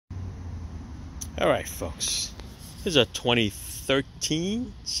All right, folks. This is a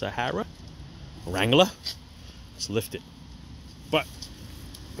 2013 Sahara Wrangler. It's lifted, but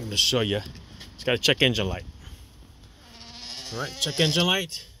I'm going to show you. It's got a check engine light. All right, check engine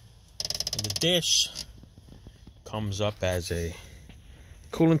light. And the dish comes up as a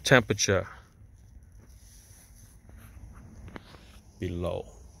coolant temperature below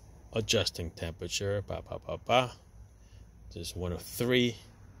adjusting temperature. This 103.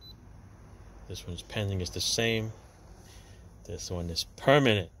 This one's pending is the same. This one is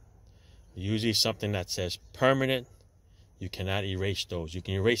permanent. Usually something that says permanent, you cannot erase those. You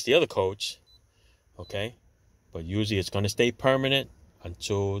can erase the other codes, okay? But usually it's going to stay permanent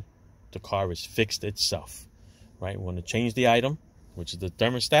until the car is fixed itself, right? We want to change the item, which is the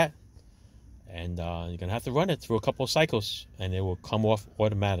thermostat, and you're going to have to run it through a couple of cycles, and it will come off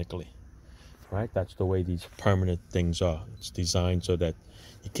automatically, right? That's the way these permanent things are. It's designed so that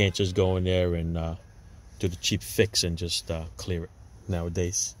you can't just go in there and do the cheap fix and just clear it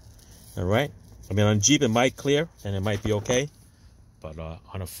nowadays. All right? I mean, on Jeep it might clear and it might be okay, but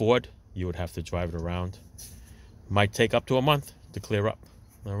on a Ford you would have to drive it around. Might take up to a month to clear up.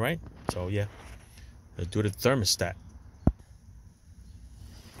 All right? So yeah, let's do the thermostat.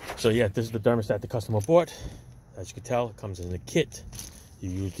 So yeah, this is the thermostat the customer bought. As you can tell, it comes in the kit. You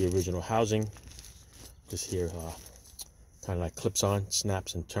use the original housing. This here kind of like clips on,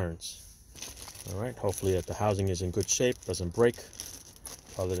 snaps, and turns. All right, hopefully that the housing is in good shape, doesn't break.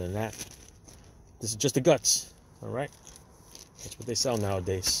 Other than that, this is just the guts. All right, that's what they sell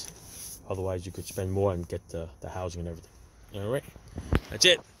nowadays. Otherwise, you could spend more and get the housing and everything. All right, that's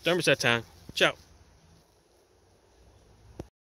it. Thermostat time. Ciao.